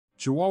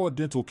Chihuahua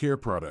Dental Care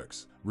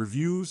Products,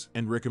 Reviews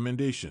and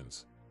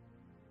Recommendations.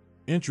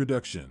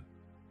 Introduction.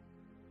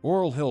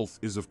 Oral health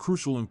is of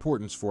crucial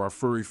importance for our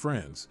furry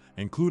friends,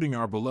 including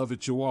our beloved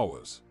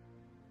Chihuahuas.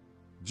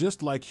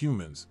 Just like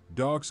humans,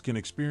 dogs can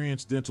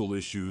experience dental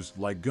issues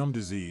like gum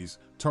disease,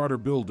 tartar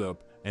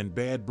buildup, and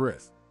bad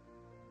breath.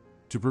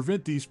 To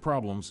prevent these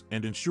problems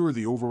and ensure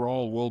the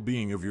overall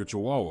well-being of your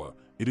Chihuahua,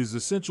 it is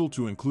essential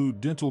to include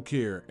dental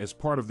care as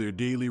part of their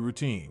daily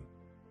routine.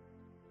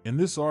 In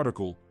this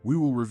article, we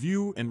will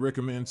review and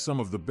recommend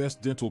some of the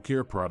best dental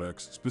care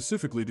products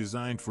specifically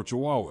designed for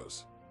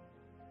Chihuahuas.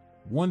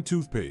 1.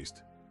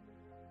 Toothpaste.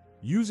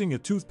 Using a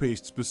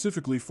toothpaste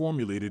specifically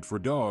formulated for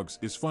dogs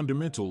is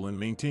fundamental in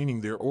maintaining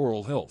their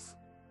oral health.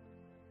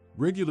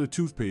 Regular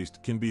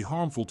toothpaste can be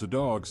harmful to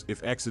dogs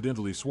if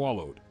accidentally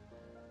swallowed.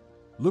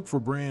 Look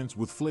for brands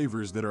with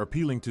flavors that are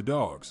appealing to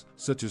dogs,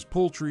 such as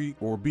poultry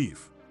or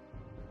beef.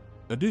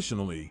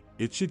 Additionally,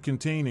 it should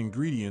contain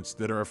ingredients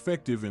that are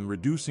effective in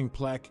reducing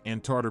plaque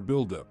and tartar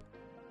buildup.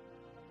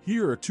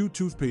 Here are 2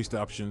 toothpaste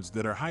options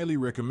that are highly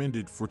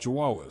recommended for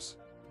Chihuahuas.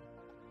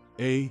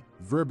 A.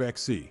 Verbac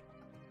C.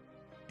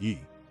 E.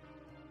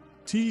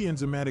 T.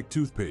 Enzymatic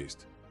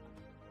toothpaste.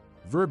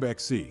 Verbac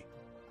C.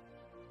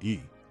 E.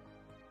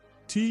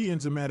 T.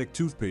 Enzymatic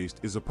toothpaste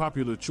is a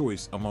popular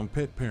choice among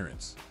pet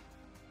parents.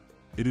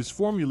 It is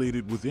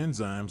formulated with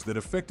enzymes that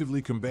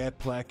effectively combat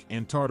plaque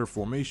and tartar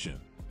formation.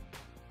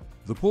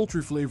 The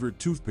poultry-flavored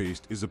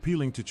toothpaste is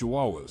appealing to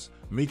Chihuahuas,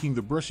 making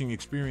the brushing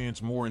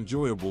experience more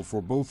enjoyable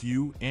for both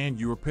you and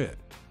your pet.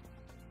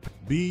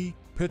 B.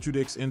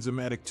 Petrodex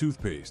Enzymatic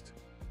Toothpaste.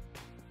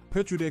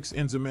 Petrodex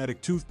Enzymatic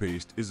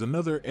Toothpaste is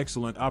another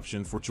excellent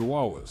option for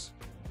Chihuahuas.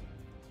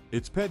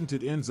 Its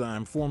patented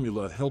enzyme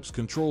formula helps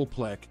control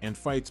plaque and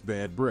fights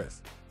bad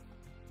breath.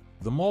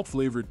 The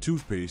malt-flavored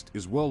toothpaste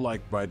is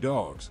well-liked by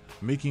dogs,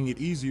 making it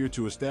easier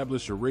to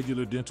establish a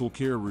regular dental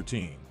care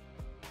routine.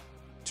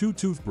 2.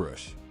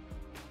 Toothbrush.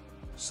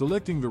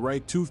 Selecting the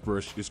right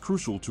toothbrush is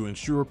crucial to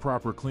ensure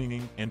proper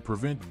cleaning and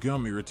prevent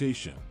gum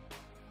irritation.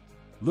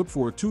 Look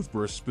for a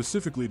toothbrush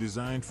specifically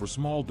designed for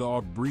small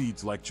dog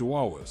breeds like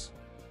Chihuahuas.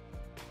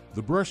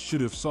 The brush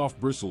should have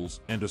soft bristles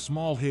and a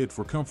small head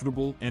for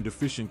comfortable and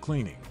efficient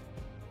cleaning.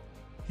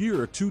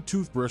 Here are 2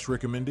 toothbrush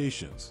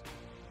recommendations.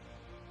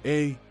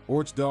 A.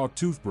 Ort's Dog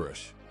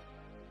Toothbrush.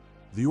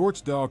 The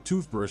Ort's Dog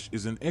Toothbrush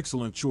is an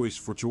excellent choice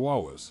for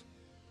Chihuahuas.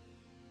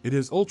 It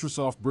has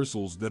ultra-soft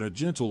bristles that are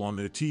gentle on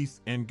their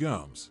teeth and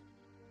gums.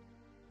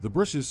 The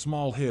brush's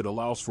small head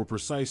allows for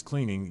precise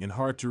cleaning in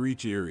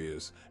hard-to-reach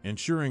areas,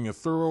 ensuring a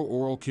thorough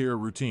oral care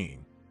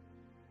routine.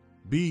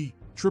 B.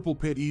 Triple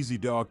Pet Easy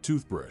Dog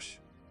Toothbrush.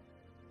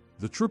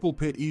 The Triple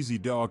Pet Easy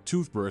Dog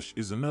Toothbrush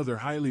is another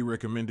highly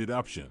recommended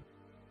option.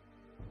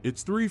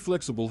 Its 3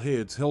 flexible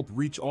heads help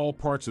reach all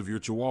parts of your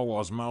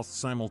Chihuahua's mouth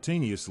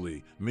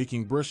simultaneously,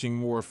 making brushing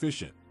more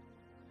efficient.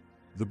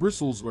 The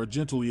bristles are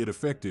gentle yet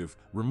effective,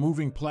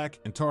 removing plaque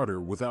and tartar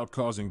without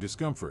causing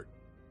discomfort.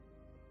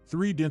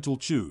 3. Dental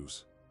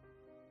Chews.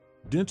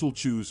 Dental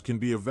chews can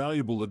be a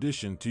valuable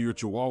addition to your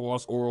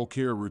Chihuahua's oral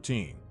care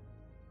routine.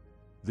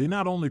 They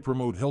not only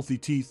promote healthy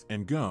teeth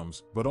and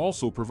gums, but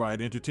also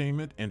provide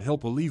entertainment and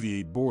help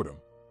alleviate boredom.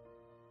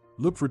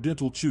 Look for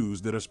dental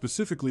chews that are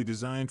specifically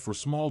designed for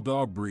small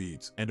dog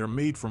breeds and are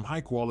made from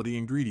high-quality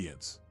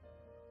ingredients.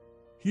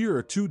 Here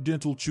are 2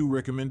 dental chew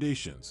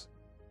recommendations.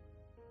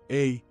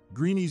 A.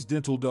 Greeny's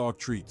Dental Dog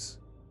Treats.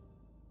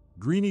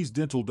 Greeny's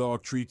Dental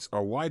Dog Treats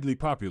are widely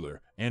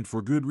popular, and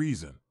for good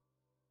reason.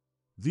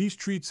 These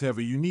treats have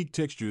a unique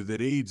texture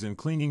that aids in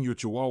cleaning your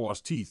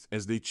Chihuahua's teeth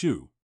as they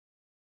chew.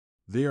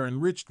 They are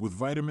enriched with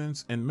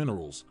vitamins and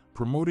minerals,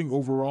 promoting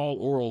overall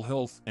oral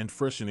health and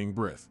freshening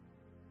breath.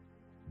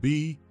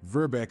 B.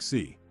 Verbac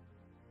C.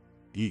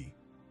 E.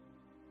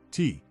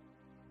 T.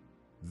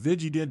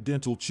 Veggiedent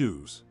Dental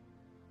Chews.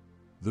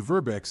 The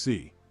Verbac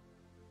C.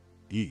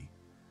 E.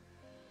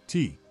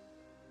 T.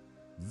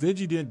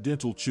 Veggiedent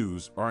dental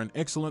chews are an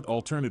excellent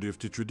alternative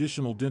to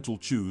traditional dental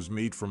chews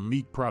made from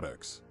meat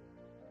products.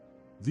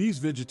 These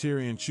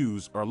vegetarian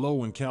chews are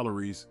low in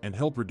calories and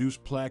help reduce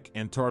plaque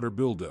and tartar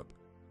buildup.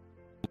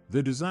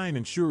 Their design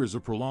ensures a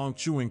prolonged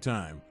chewing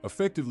time,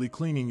 effectively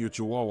cleaning your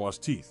Chihuahua's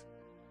teeth.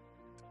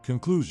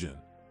 Conclusion.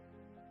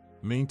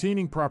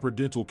 Maintaining proper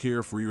dental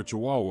care for your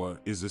Chihuahua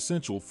is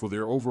essential for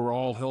their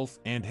overall health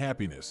and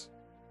happiness.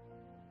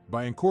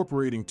 By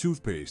incorporating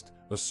toothpaste,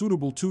 a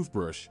suitable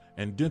toothbrush,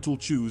 and dental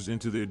chews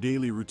into their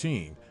daily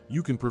routine,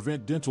 you can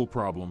prevent dental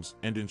problems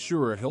and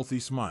ensure a healthy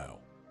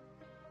smile.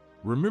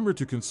 Remember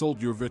to consult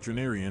your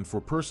veterinarian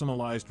for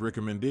personalized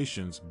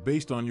recommendations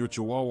based on your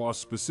Chihuahua's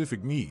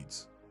specific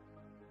needs.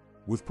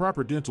 With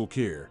proper dental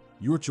care,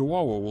 your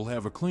Chihuahua will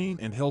have a clean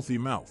and healthy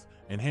mouth,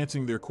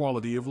 enhancing their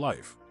quality of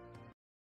life.